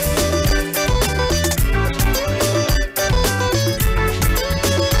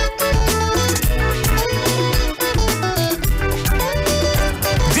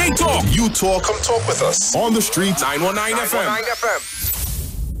 They talk, you talk, come talk with us. On the street, 919 FM.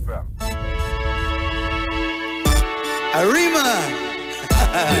 Arima!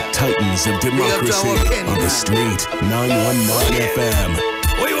 The Titans of Democracy on the street, 919 FM.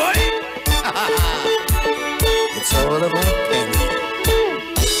 Wait, what? It's all about Penny.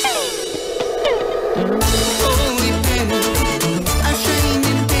 Only Penny, a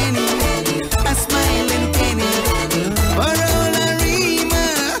shining penny, a smiling penny. For all Arima,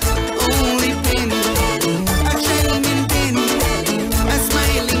 only Penny, a shining penny, a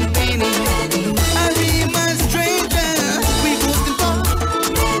smiling penny. Arima stranger, we voting for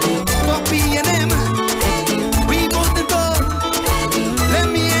PNM. We voting for. Let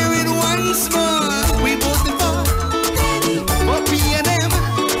me hear it once more. We voting for PNM.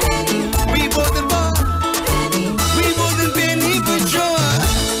 We voting for. We voting Penny for sure.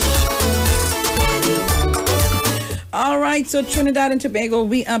 All right, so Trinidad and Tobago,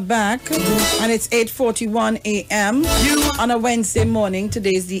 we are back, and it's 8:41 a.m. on a Wednesday morning.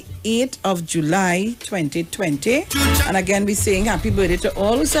 Today is the 8th of July, 2020. And again, we're saying happy birthday to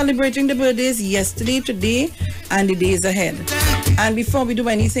all who are celebrating the birthdays yesterday, today, and the days ahead. And before we do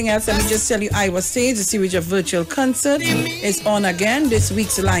anything else, let me just tell you, Iwer Stage, a series of virtual concert, is on again. This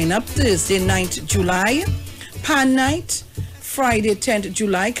week's lineup: Thursday, 9th July, Pan Night; Friday, 10th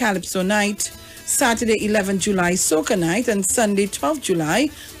July, Calypso Night; Saturday, 11th July, Soca Night; and Sunday, 12th July,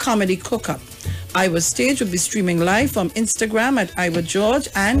 Comedy Cook-Up. Iwer Stage will be streaming live from Instagram at Iwer George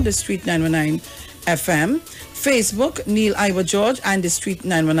and the Street 919 FM, Facebook, Neil Iwer George and the Street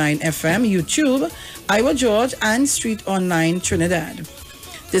 919 FM, YouTube, Iwer George and Street Online Trinidad.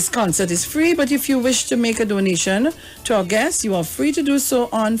 This concert is free, but if you wish to make a donation to our guests, you are free to do so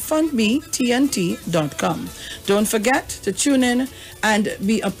on fundmetnt.com. Don't forget to tune in and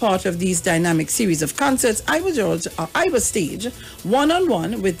be a part of these dynamic series of concerts. Iwer Stage,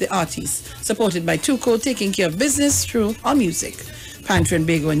 one-on-one with the artists, supported by Tuco, taking care of business through our music. Pantry and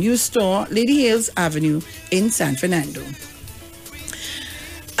Bagel New Store, Lady Hales Avenue in San Fernando.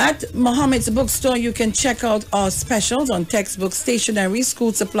 At Mohammed's Bookstore, you can check out our specials on textbooks, stationery,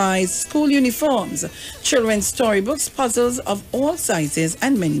 school supplies, school uniforms, children's storybooks, puzzles of all sizes,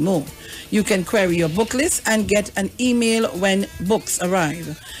 and many more. You can query your book list and get an email when books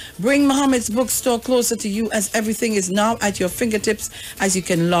arrive. Bring Mohammed's Bookstore closer to you, as everything is now at your fingertips, as you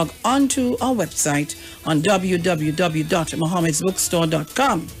can log onto our website on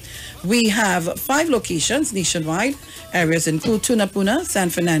www.mohammedsbookstore.com. We have 5 locations nationwide. Areas include Tunapuna, San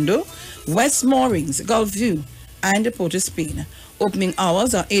Fernando, West Moorings, Gulf View, and Port of Spain. Opening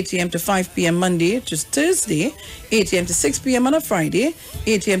hours are 8 a.m. to 5 p.m. Monday to Thursday, 8 a.m. to 6 p.m. on a Friday,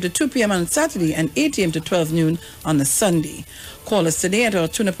 8 a.m. to 2 p.m. on Saturday, and 8 a.m. to 12 noon on a Sunday. Call us today at our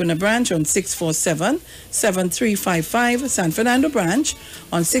Tunapuna branch on 647-7355, San Fernando branch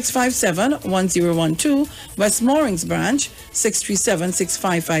on 657-1012, West Moorings branch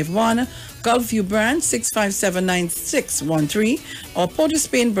 637-6551, Gulf View branch 657-9613, or Port of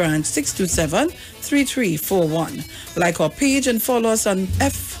Spain branch 627-3341. Like our page and follow us on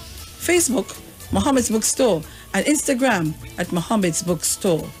Facebook, Mohammed's Bookstore, and Instagram at Mohammed's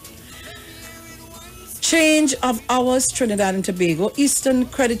Bookstore. Change of hours. Trinidad and Tobago Eastern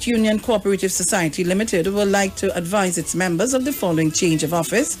Credit Union Cooperative Society Limited would like to advise its members of the following change of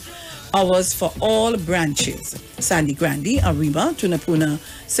office hours for all branches: Sandy Grande, Arriba, Tunapuna,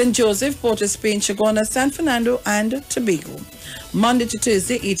 St. Joseph, Port of Spain, Chagona, San Fernando, and Tobago. Monday to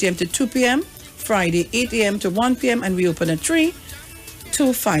Thursday, 8 a.m. to 2 p.m. Friday, 8 a.m. to 1 p.m. and we open at 3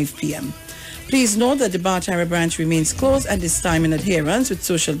 to 5 p.m. Please note that the Bartara branch remains closed at this time in adherence with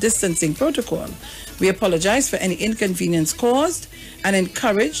social distancing protocol. We apologize for any inconvenience caused and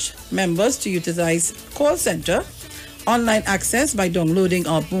encourage members to utilize call center online access by downloading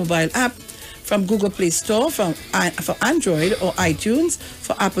our mobile app from Google Play Store for Android or iTunes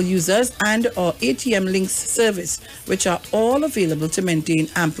for Apple users, and our ATM Links service, which are all available to maintain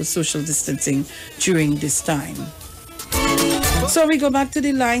ample social distancing during this time. So we go back to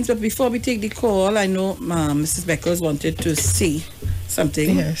the lines, but before we take the call, I know Mrs. Beckles wanted to say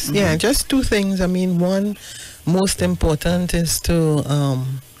something. Yes, yeah, just 2 things. I mean, one, most important is to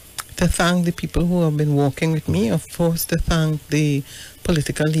thank the people who have been working with me. Of course, to thank the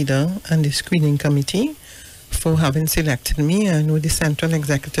political leader and the screening committee for having selected me. I know the Central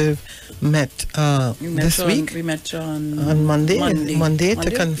Executive met this week. We met on Monday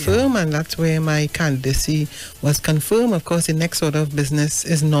to confirm, and that's where my candidacy was confirmed. Of course, the next order of business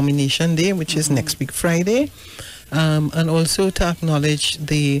is nomination day, which is next week, Friday. And also to acknowledge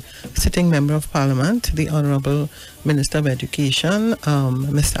the sitting member of Parliament, the Honorable Minister of Education,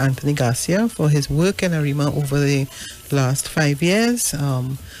 Mr. Anthony Garcia, for his work in ARIMA over the last 5 years.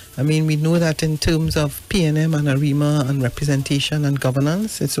 I mean, we know that in terms of PNM and ARIMA and representation and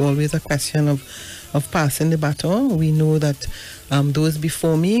governance, it's always a question of passing the baton. We know that those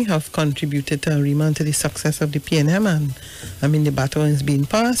before me have contributed to ARIMA and to the success of the PNM, and I mean, the baton is being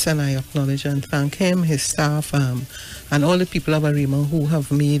passed, and I acknowledge and thank him, his staff, and all the people of ARIMA who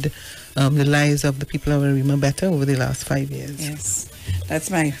have made the lives of the people of ARIMA better over the last 5 years. Yes, that's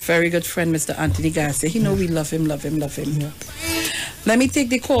my very good friend, Mr. Anthony Garcia. He know we love him. Yeah. Let me take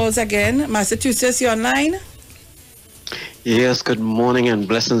the calls again. Massachusetts, you're online? Yes, good morning and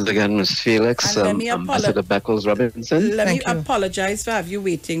blessings again, Ms. Felix. Ambassador Beckles Robinson. Let me apologize for have you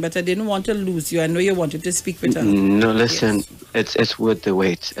waiting, but I didn't want to lose you. I know you wanted to speak with us. No, listen, it's worth the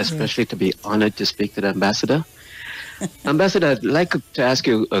wait, especially to be honored to speak to the ambassador. Ambassador, I'd like to ask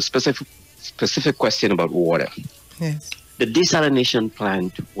you a specific question about water. Yes. The desalination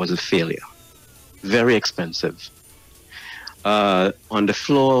plant was a failure, very expensive. On the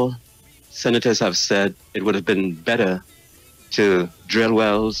floor, senators have said it would have been better to drill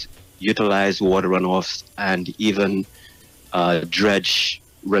wells, utilize water runoffs, and even dredge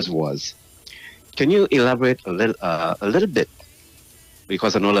reservoirs. Can you elaborate a little bit,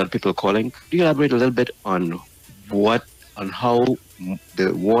 because I know a lot of people are calling, can you elaborate a little bit on how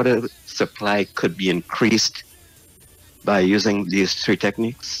the water supply could be increased by using these 3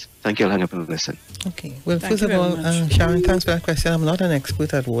 techniques? Thank you. I'll hang up and listen. Okay. Well, first of all, Sharon, thanks for that question. I'm not an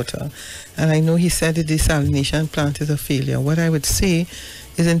expert at water, and I know he said the desalination plant is a failure. What I would say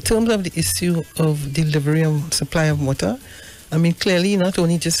is, in terms of the issue of delivery of supply of water, I mean, clearly not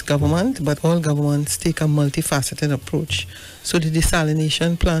only just government, but all governments take a multifaceted approach. So the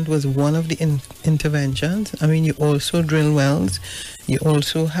desalination plant was one of the interventions. I mean, you also drill wells, you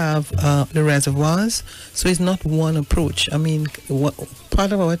also have the reservoirs. So it's not one approach. I mean,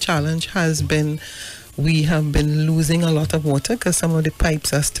 part of our challenge has been we have been losing a lot of water because some of the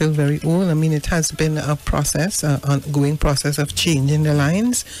pipes are still very old. I mean, it has been a process, an ongoing process of changing the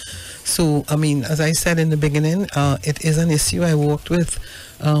lines. So, I mean, as I said in the beginning, it is an issue. I worked with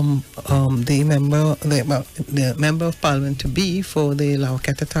the member of Parliament to be for the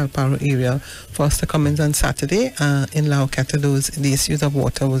Lauqueta Talparo area for us to come in on Saturday. In Lauqueta, the issues of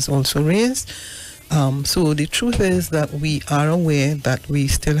water was also raised. So the truth is that we are aware that we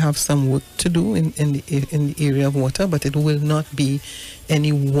still have some work to do in the area of water, but it will not be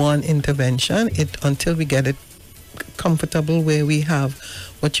any one intervention until we get it comfortable where we have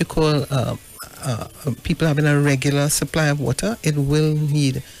what you call people having a regular supply of water. It will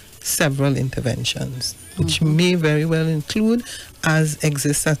need several interventions, which may very well include, as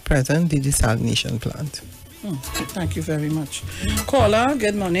exists at present, the desalination plant. Thank you very much. Caller,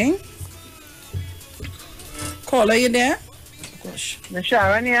 good morning. Caller, you there? Gosh. Miss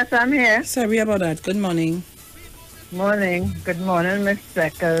Sharon, yes, I'm here. Sorry about that. Good morning. Morning. Good morning, Miss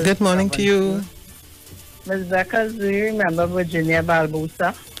Beckles. Good morning to you. Miss Beckles, do you remember Virginia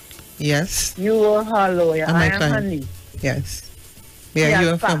Balbusa? Yes. You were her lawyer. I am client. her niece. Yes. Yeah, you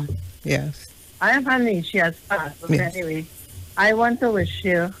are from. Yes. I am her niece. She has passed. But yes. Anyway, I want to wish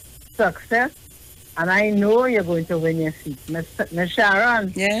you success, and I know you're going to win your seat. Miss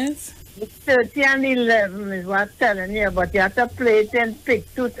Sharon. Yes. 30 and 11 is what I'm telling you, but you have to play it in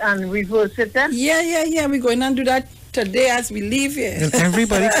pick tooth and reverse it. Yeah. We're going to do that today as we leave here.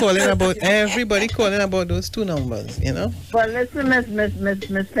 Everybody calling about those two numbers, you know. But listen,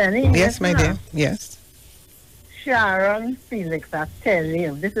 Miss Penny. Yes, my dear. Yes. Sharon Felix, I tell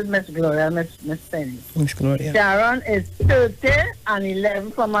you, this is Miss Gloria, Miss Penny. Miss Gloria. Sharon is 30 and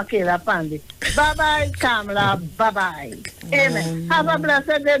 11 for Michaela Pandy. Bye-bye, Kamala. Bye-bye. Amen. Have a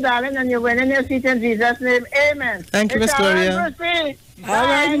blessed day, darling, and you're winning your seat in Jesus' name. Amen. Thank you, Miss Gloria. All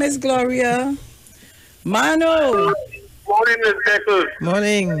right, Miss Gloria. Mano. Morning, Miss Beckles.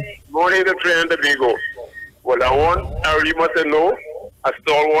 Morning. Morning, the train and the Bigo. Well, I want Arima to know a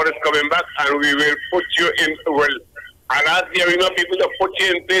stalwart is coming back, and we will put you in, well, I'll ask the Arima people to put you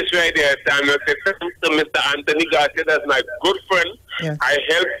in place right there. And I said to Mr. Anthony Garcia, that's my good friend. Yes. I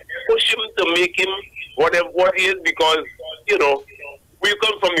helped push him to make him what he is, because, you know, we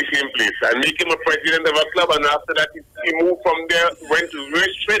come from the same place, and make him a president of a club, and after that he moved from there, went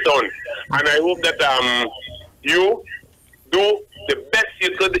straight on. And I hope that you do the best you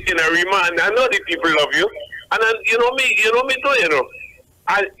could in Arima, and I know the people love you. And you know me too, you know.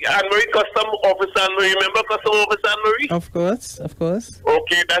 Anne-Marie, Custom Officer Anne-Marie, remember Custom Officer Anne-Marie? Of course.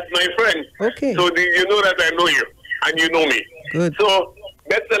 Okay, that's my friend. Okay. So you know that I know you, and you know me. Good. So,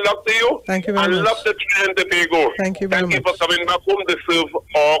 best of luck to you. Thank you very much. I love the Trinidad and Tobago. Thank you very much. Thank you for coming back home to serve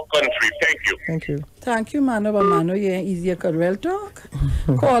our country. Thank you. Thank you. Thank you, Mano. But Mano, yeah, easier could well talk.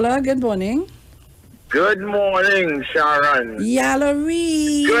 Caller, good morning. Good morning, Sharon.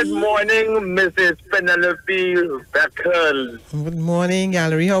 Yallery. Good morning, Mrs. Penelope Beckles. Good morning,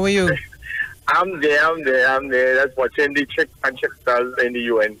 Yallery. How are you? I'm there. That's watching the Chick and Chicksters in the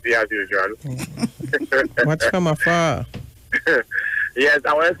UNC as usual. Watch from afar. Yes,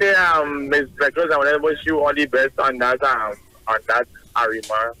 I want to say, Ms. Beckles, I want to wish you all the best on that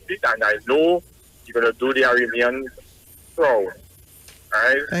Arima seat, and I know you're going to do the Arimians proud.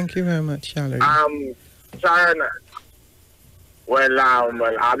 Right? Thank you very much, Yallery. Sharon, well,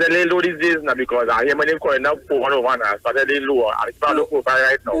 I have a little low these days now, because I hear my name calling up 401. I started a little low. I'm trying to low profile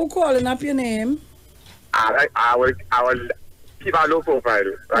right now. Who calling up your name? I will keep a low profile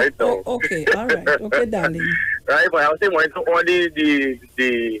right now. Okay, all right. Okay, darling. Right, but I was saying, to all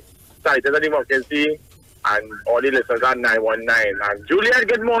the scientists and the democracy and all the listeners at 919. And Juliet,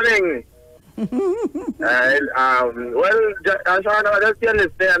 good morning. And, well, Sharon, I just feel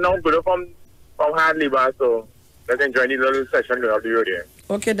listening and now good from Hadley, so let's enjoy the little session we have to do here.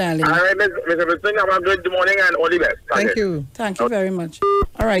 Okay, darling. All right, Mr. Wilson, have a good morning and all the best. Thank you. Thank you very much.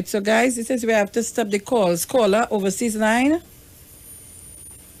 All right, so guys, this is where I have to stop the calls. Caller, overseas line.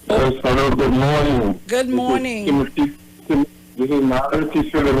 Yes, hello, good morning. Good morning. This is Martin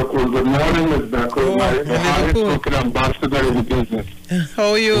Tisha Liverpool. Good morning, Ms. Beckles. My highest token ambassador in the business. How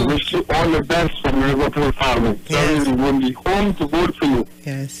are you? I wish you all the best from the Liverpool family. Yes. Sorry, we won't be home to vote for you.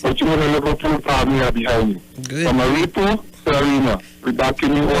 Yes. But you and the Liverpool family are behind you. Good. From Maripo to Arima, we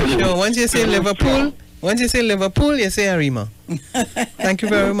backing you all. Sure. Once you say Liverpool, Once you say Liverpool, you say Arima. Thank you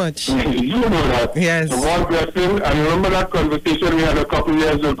very much. You know that. Yes. So God bless him. And remember that conversation we had a couple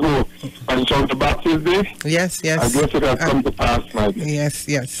years ago on St. Baptist Day? Yes. I guess it has come to pass, my dear.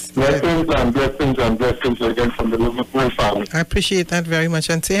 Yes. Blessings and blessings and blessings again from the Liverpool family. I appreciate that very much.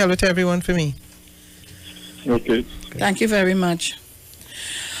 And say hello to everyone for me. Okay. Thank you very much.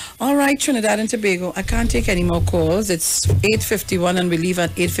 All right, Trinidad and Tobago, I can't take any more calls. It's 8:51 and we leave at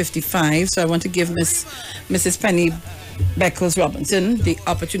 8:55. So I want to give Mrs. Penny Beckles Robinson the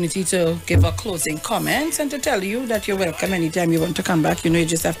opportunity to give her closing comments and to tell you that you're welcome anytime you want to come back. You know, you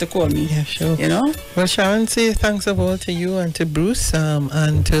just have to call me. Yeah, sure. You know? Well, Sharon, say thanks of all to you and to Bruce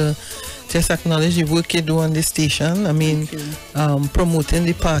and to just acknowledge the work you do on the station. I mean, promoting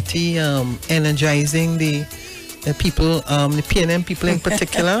the party, energizing the people, the PNM people in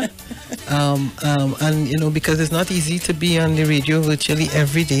particular, and you know, because it's not easy to be on the radio virtually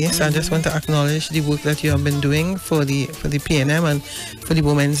every day. So I just want to acknowledge the work that you have been doing for the PNM and for the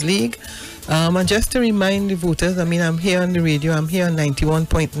Women's League. And just to remind the voters, I mean, I'm here on the radio. I'm here on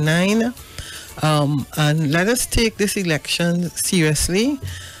 91.9, and let us take this election seriously.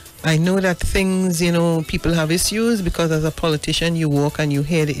 I know that things, you know, people have issues because as a politician you walk and you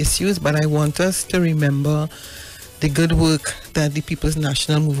hear the issues, but I want us to remember the good work that the People's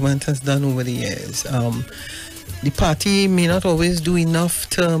National Movement has done over the years. The party may not always do enough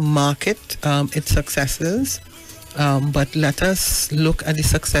to market its successes, but let us look at the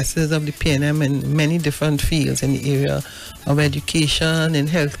successes of the PNM in many different fields, in the area of education, in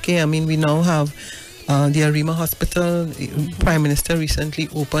healthcare. I mean, we now have the Arima Hospital. The Prime Minister recently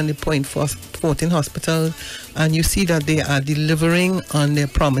opened the Point 14 Hospital, and you see that they are delivering on their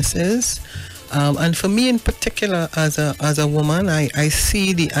promises. And for me in particular, as a woman, I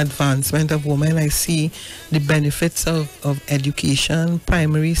see the advancement of women. I see the benefits of education,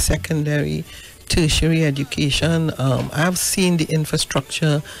 primary, secondary, tertiary education. I've seen the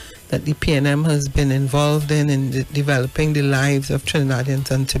infrastructure that the PNM has been involved in developing the lives of Trinidadians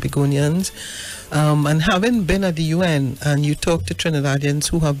and Tobagonians. And having been at the UN, and you talk to Trinidadians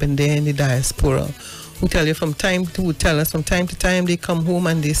who have been there in the diaspora, who tell us from time to time they come home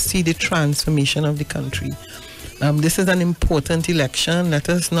and they see the transformation of the country. This is an important election. Let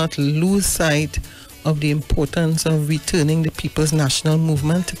us not lose sight of the importance of returning the People's National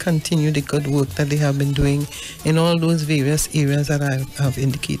Movement to continue the good work that they have been doing in all those various areas that I have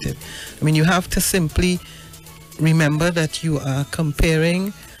indicated. I mean, you have to simply remember that you are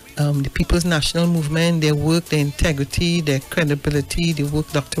comparing the People's National Movement, their work, their integrity, their credibility, the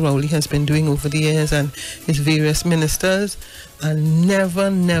work Dr. Rowley has been doing over the years and his various ministers, and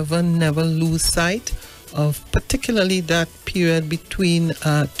never lose sight of particularly that period between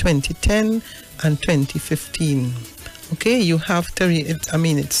 2010 and 2015. Okay, you have to,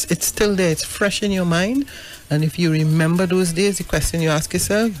 it's still there, it's fresh in your mind. And if you remember those days, the question you ask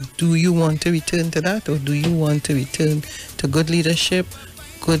yourself, do you want to return to that, or do you want to return to good leadership,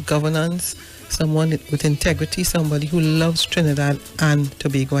 good governance, someone with integrity, somebody who loves Trinidad and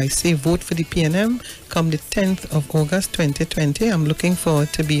Tobago? I say vote for the PNM come the 10th of August 2020. I'm looking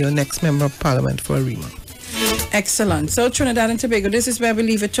forward to be your next member of parliament for Arima. Excellent. So Trinidad and Tobago, this is where we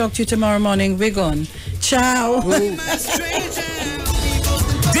leave it. Talk to you tomorrow morning. We're gone. Ciao.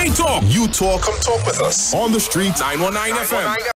 They talk, you talk, come talk with us on the street 919 FM.